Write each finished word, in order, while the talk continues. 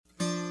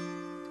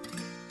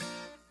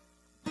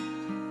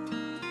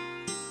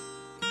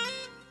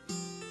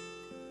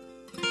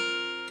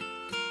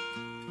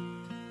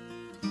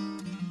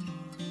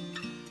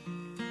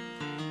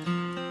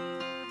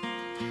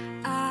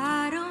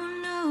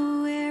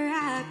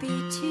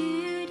happy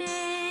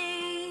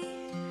today.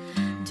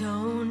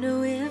 Don't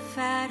know if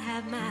I'd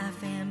have my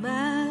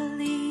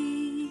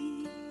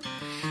family.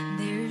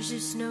 There's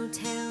just no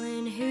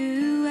telling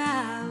who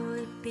I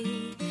would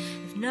be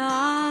if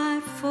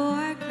not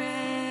for grace.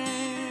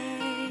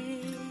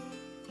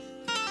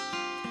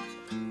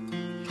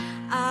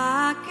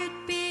 I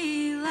could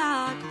be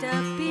locked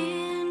up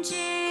in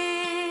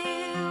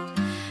jail,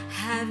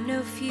 have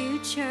no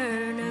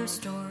future, no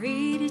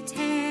story to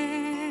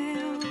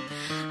tell.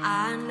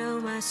 I know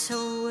my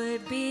soul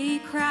would be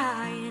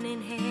crying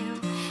in hell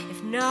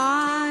if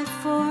not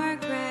for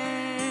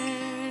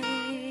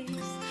grace.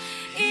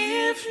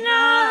 If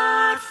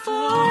not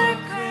for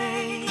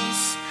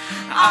grace,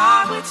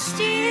 I would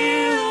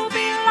still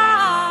be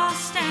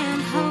lost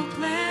and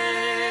hopeless.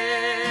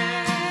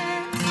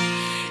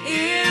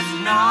 If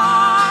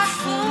not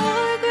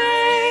for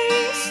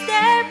grace,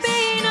 there'd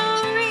be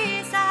no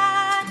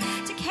reason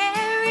to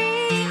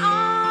carry on.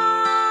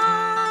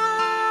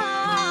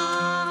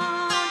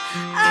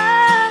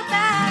 Oh,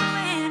 that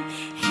when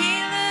he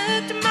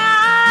looked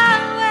my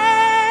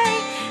way,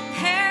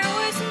 there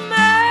was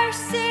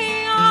mercy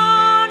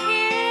on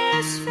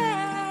his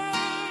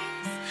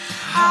face.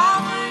 I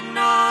would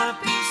not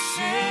be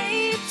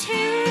saved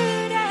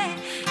today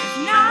if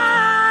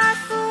not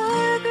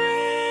for grace.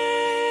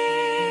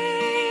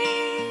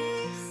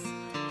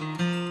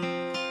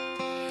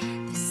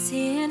 The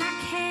sin I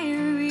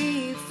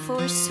carried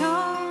for so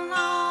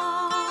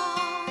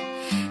long,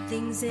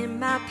 things in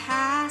my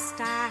past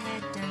I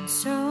had done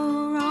so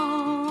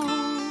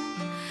wrong.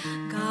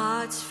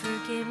 God's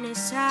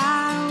forgiveness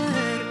I would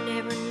have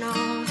never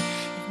known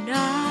if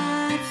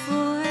not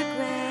for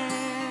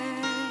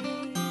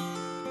grace.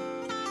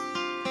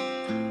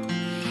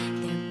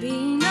 There'd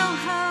be no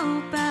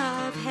hope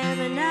of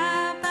heaven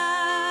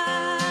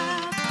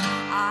above.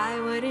 I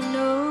wouldn't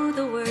know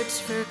the words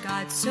for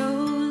God so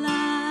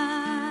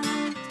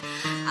loved.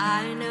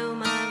 I know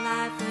my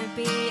life would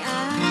be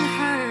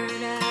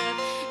unheard of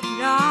if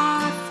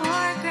not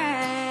for grace.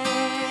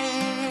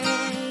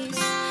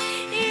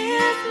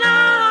 If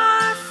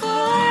not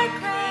for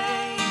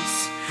grace,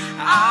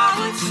 I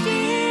would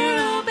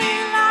still be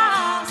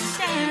lost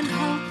and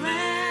hopeless.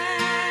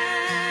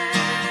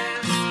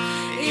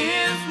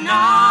 If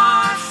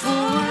not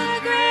for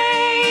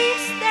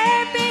grace,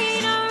 there'd be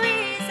no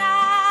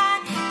reason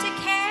to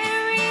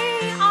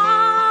carry on.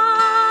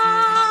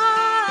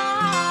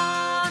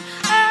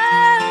 Oh,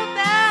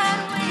 but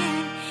when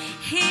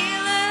he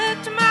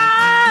looked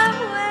my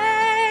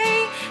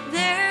way,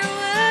 there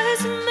was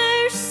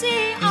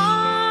mercy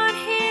on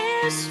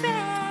his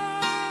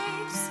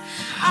face.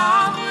 I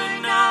would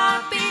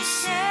not be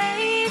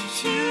saved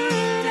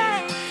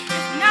today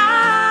if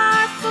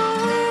not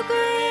for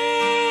grace.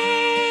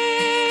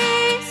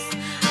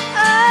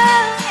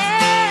 Oh,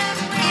 and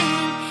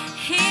when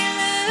he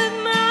looked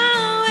my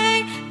way,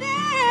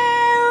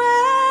 there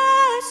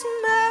was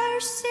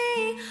mercy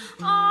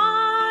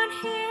on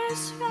his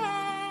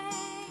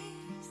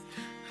face.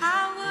 I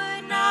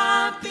would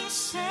not be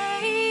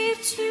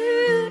saved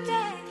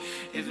today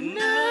if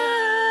not